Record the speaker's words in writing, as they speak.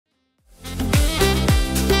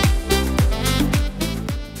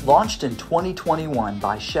Launched in 2021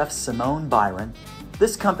 by Chef Simone Byron,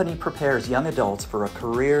 this company prepares young adults for a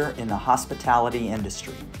career in the hospitality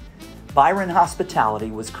industry. Byron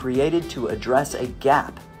Hospitality was created to address a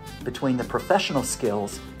gap between the professional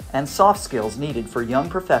skills and soft skills needed for young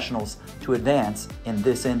professionals to advance in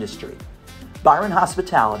this industry. Byron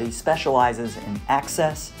Hospitality specializes in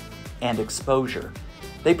access and exposure.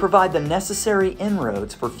 They provide the necessary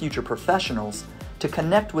inroads for future professionals to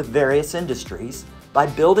connect with various industries by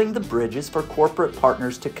building the bridges for corporate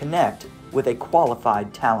partners to connect with a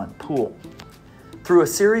qualified talent pool. Through a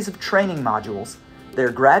series of training modules, their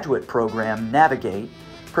graduate program, Navigate,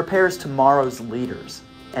 prepares tomorrow's leaders,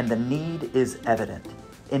 and the need is evident.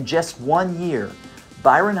 In just 1 year,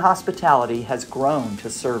 Byron Hospitality has grown to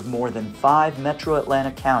serve more than 5 metro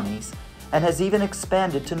Atlanta counties and has even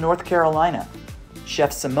expanded to North Carolina.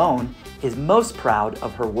 Chef Simone is most proud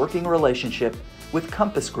of her working relationship with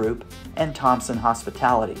Compass Group and Thompson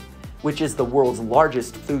Hospitality, which is the world's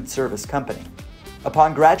largest food service company.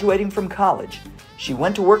 Upon graduating from college, she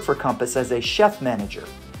went to work for Compass as a chef manager.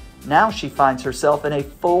 Now she finds herself in a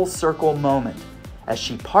full circle moment as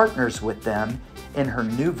she partners with them in her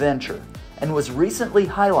new venture and was recently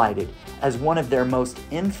highlighted as one of their most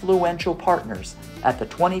influential partners at the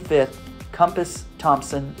 25th Compass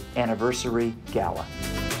Thompson Anniversary Gala.